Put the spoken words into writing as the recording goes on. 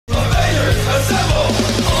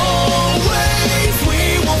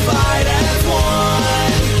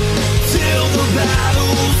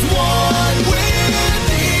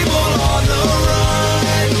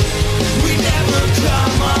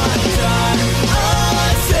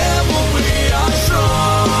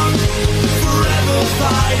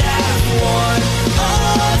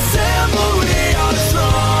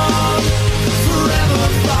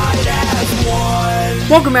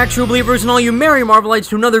Welcome back, true believers and all you merry Marvelites,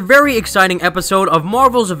 to another very exciting episode of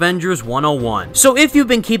Marvel's Avengers 101. So if you've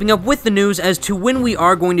been keeping up with the news as to when we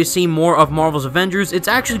are going to see more of Marvel's Avengers, it's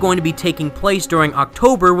actually going to be taking place during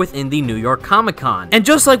October within the New York Comic-Con. And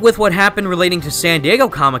just like with what happened relating to San Diego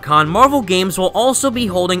Comic-Con, Marvel Games will also be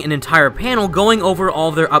holding an entire panel going over all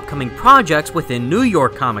of their upcoming projects within New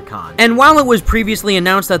York Comic-Con. And while it was previously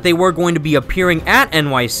announced that they were going to be appearing at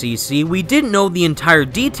NYCC, we didn't know the entire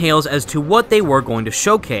details as to what they were going to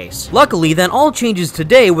showcase. Luckily, that all changes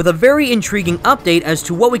today with a very intriguing update as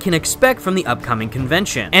to what we can expect from the upcoming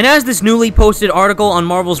convention. And as this newly posted article on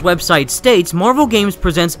Marvel's website states, Marvel Games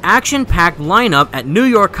presents action-packed lineup at New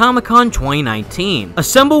York Comic-Con 2019.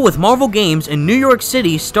 Assemble with Marvel Games in New York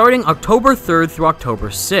City starting October 3rd through October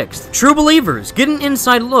 6th. True believers, get an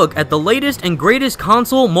inside look at the latest and greatest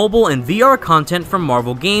console, mobile, and VR content from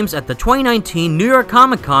Marvel Games at the 2019 New York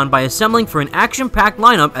Comic-Con by assembling for an action-packed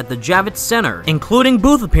lineup at the Javits Center, including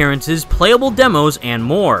booth appearances, playable demos, and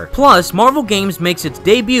more. Plus, Marvel Games makes its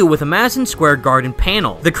debut with a Madison Square Garden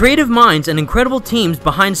panel. The creative minds and incredible teams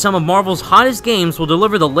behind some of Marvel's hottest games will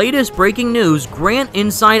deliver the latest breaking news, grant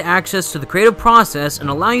inside access to the creative process, and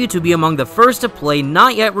allow you to be among the first to play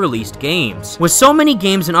not yet released games. With so many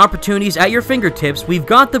games and opportunities at your fingertips, we've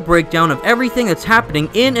got the breakdown of everything that's happening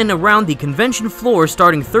in and around the convention floor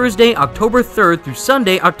starting Thursday, October 3rd through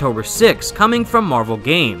Sunday, October 6th, coming from Marvel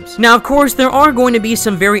Games. Now, of course, there are going to be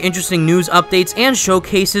some very interesting news updates and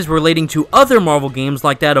showcases relating to other Marvel games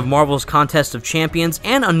like that of Marvel's Contest of Champions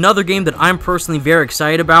and another game that I'm personally very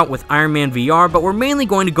excited about with Iron Man VR, but we're mainly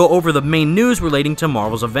going to go over the main news relating to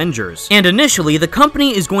Marvel's Avengers. And initially, the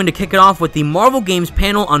company is going to kick it off with the Marvel Games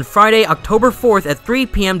panel on Friday, October 4th at 3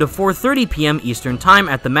 p.m. to 4:30 p.m. Eastern Time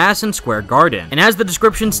at the Madison Square Garden. And as the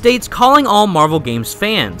description states, calling all Marvel Games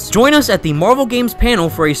fans. Join us at the Marvel Games panel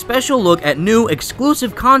for a special look at new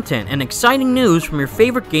exclusive content and exciting news from your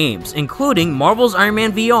favorite games, including Marvel's Iron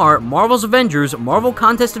Man VR, Marvel's Avengers, Marvel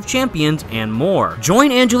Contest of Champions, and more.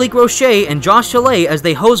 Join Angelique Roche and Josh Chalet as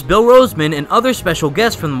they host Bill Roseman and other special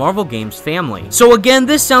guests from the Marvel Games family. So again,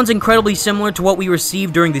 this sounds incredibly similar to what we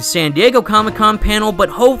received during the San Diego Comic-Con panel, but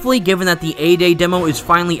hopefully, given that the A-Day demo is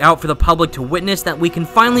finally out for the public to witness, that we can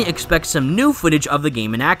finally expect some new footage of the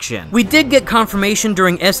game in action. We did get confirmation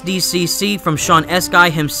during SDCC from Sean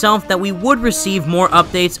Eskai himself that we would receive more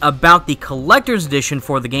updates about the collector's edition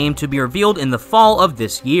for the game to be revealed in the fall of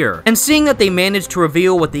this year. And seeing that they managed to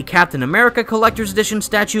reveal what the Captain America collector's edition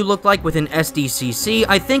statue looked like within SDCC,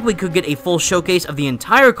 I think we could get a full showcase of the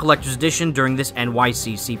entire collector's edition during this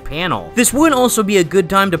NYCC panel. This would also be a good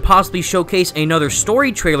time to possibly showcase another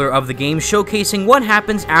story trailer of the game, showcasing what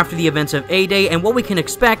happens after the events of A-Day and what we can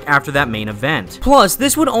expect after that main event. Plus,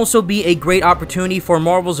 this would also be a great opportunity for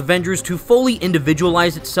Marvel's Avengers to fully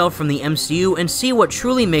individualize itself from the MCU and see what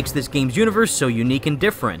truly makes this game's universe so unique and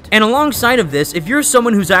different. And alongside of this, if you're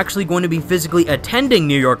someone who's actually going to be physically attending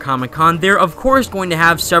New York Comic-Con, they're of course going to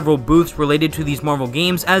have several booths related to these Marvel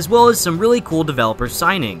games, as well as some really cool developer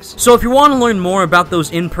signings. So if you want to learn more about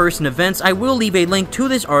those in-person events, I will leave a link to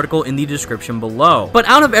this article in the description below. But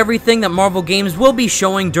out of everything that Marvel Games will be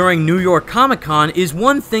showing during New York Comic-Con, is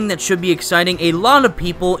one thing that should be exciting a lot of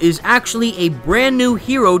people is actually a brand new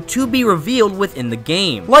hero to be revealed within the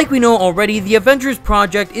game. Like we know already, the Avengers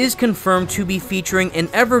project is confirmed to be featuring an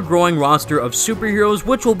ever-growing roster of superheroes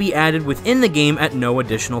which will be added within the game at no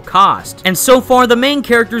additional cost. And so far, the main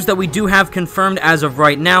characters that we do have confirmed as of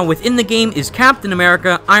right now within the game is Captain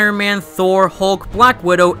America, Iron Man, Thor, Hulk, Black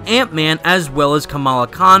Widow, Ant-Man, as well as Kamala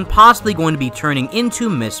Khan, possibly going to be turning into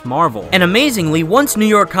Miss Marvel. And amazingly, once New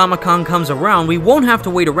York Comic-Con comes around, we won't have to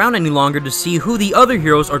wait around any longer to see who the other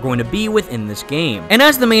heroes are going to be within this game. And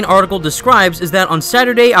as the main article describes, is that on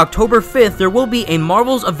Saturday, October 5th, there will be a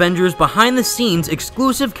Marvel's Avengers behind-the-scenes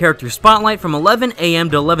exclusive character spotlight from 11 a.m.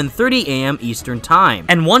 to 11:30 a.m. Eastern Time.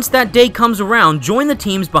 And once that day comes around, join the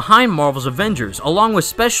teams behind Marvel's Avengers, along with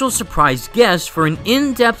special surprise guests for an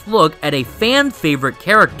in-depth look at a fan-favorite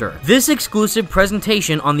character. This exclusive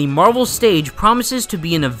presentation on the Marvel stage promises to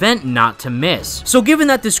be an event not to miss. So given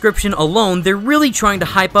that description alone, they're really trying to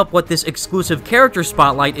hype up what this exclusive character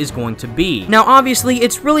spotlight is going to be. Now obviously,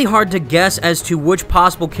 it's really hard to guess as to which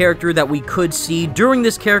possible character that we could see during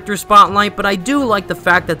this character spotlight, but I do like the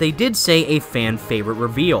fact that they did say a fan favorite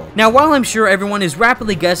reveal. Now while I'm sure everyone is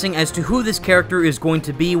rapidly guessing as to who this character is going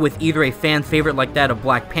to be with either a fan favorite like that of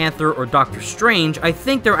Black Panther or Doctor Strange, I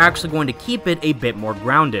think they're actually going to keep it a bit more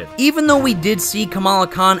grounded. Even though we did see Kamala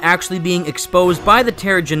Khan actually being exposed by the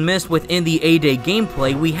Terrigen Mist within the A-Day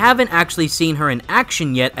gameplay, we haven't actually seen her in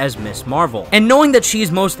action yet as Miss Marvel. And knowing that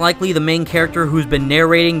she's most likely the main character who's been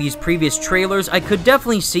narrating these previous trailers, I could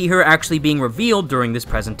definitely see her actually being revealed during this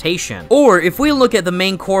presentation. Or Or, if we look at the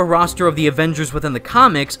main core roster of the Avengers within the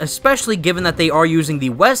comics, especially given that they are using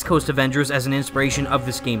the West Coast Avengers as an inspiration of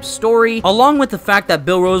this game's story, along with the fact that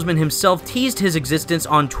Bill Roseman himself teased his existence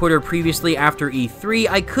on Twitter previously after E3,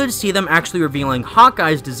 I could see them actually revealing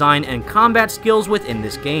Hawkeye's design and combat skills within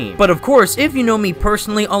this game. But of course, if you know me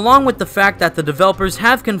personally, along with the fact that the developers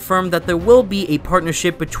have confirmed that there will be a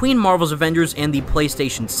partnership between Marvel's Avengers and the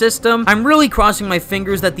PlayStation system, I'm really crossing my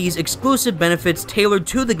fingers that these exclusive benefits tailored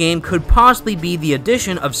to the game could possibly be the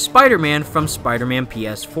addition of Spider-Man from Spider-Man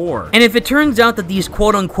PS4. And if it turns out that these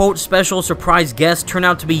quote-unquote special surprise guests turn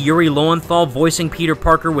out to be Yuri Lowenthal voicing Peter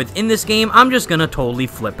Parker within this game, I'm just gonna totally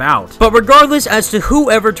flip out. But regardless as to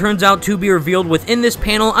whoever turns out to be revealed within this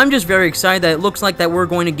panel, I'm just very excited that it looks like that we're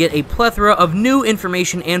going to get a plethora of new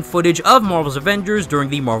information and footage of Marvel's Avengers during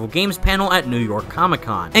the Marvel Games panel at New York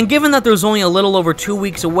Comic-Con. And given that there's only a little over 2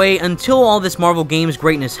 weeks away until all this Marvel Games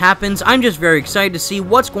greatness happens, I'm just very excited to see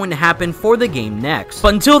what's going to happen for the game next.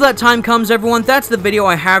 But until that time comes, everyone, that's the video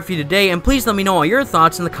I have for you today, and please let me know all your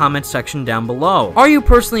thoughts in the comments section down below. Are you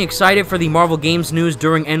personally excited for the Marvel Games news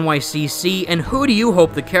during NYCC, and who do you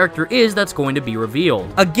hope the character is that's going to be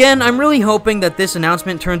revealed? Again, I'm really hoping that this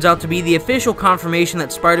announcement turns out to be the official confirmation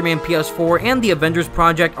that Spider-Man PS4 and the Avengers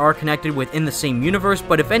project are connected within the same universe,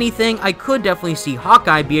 but if anything, I could definitely see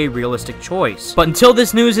Hawkeye be a realistic choice. But until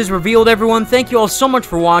this news is revealed, everyone, thank you all so much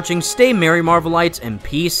for watching, stay merry Marvelites, and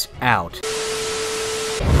peace out. Keep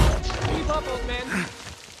up, old man.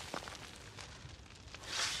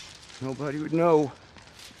 Nobody would know.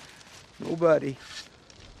 Nobody.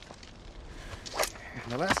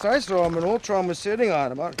 The last I saw him, an Ultron was sitting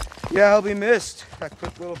on him. Yeah, he'll be missed. That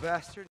quick little bastard.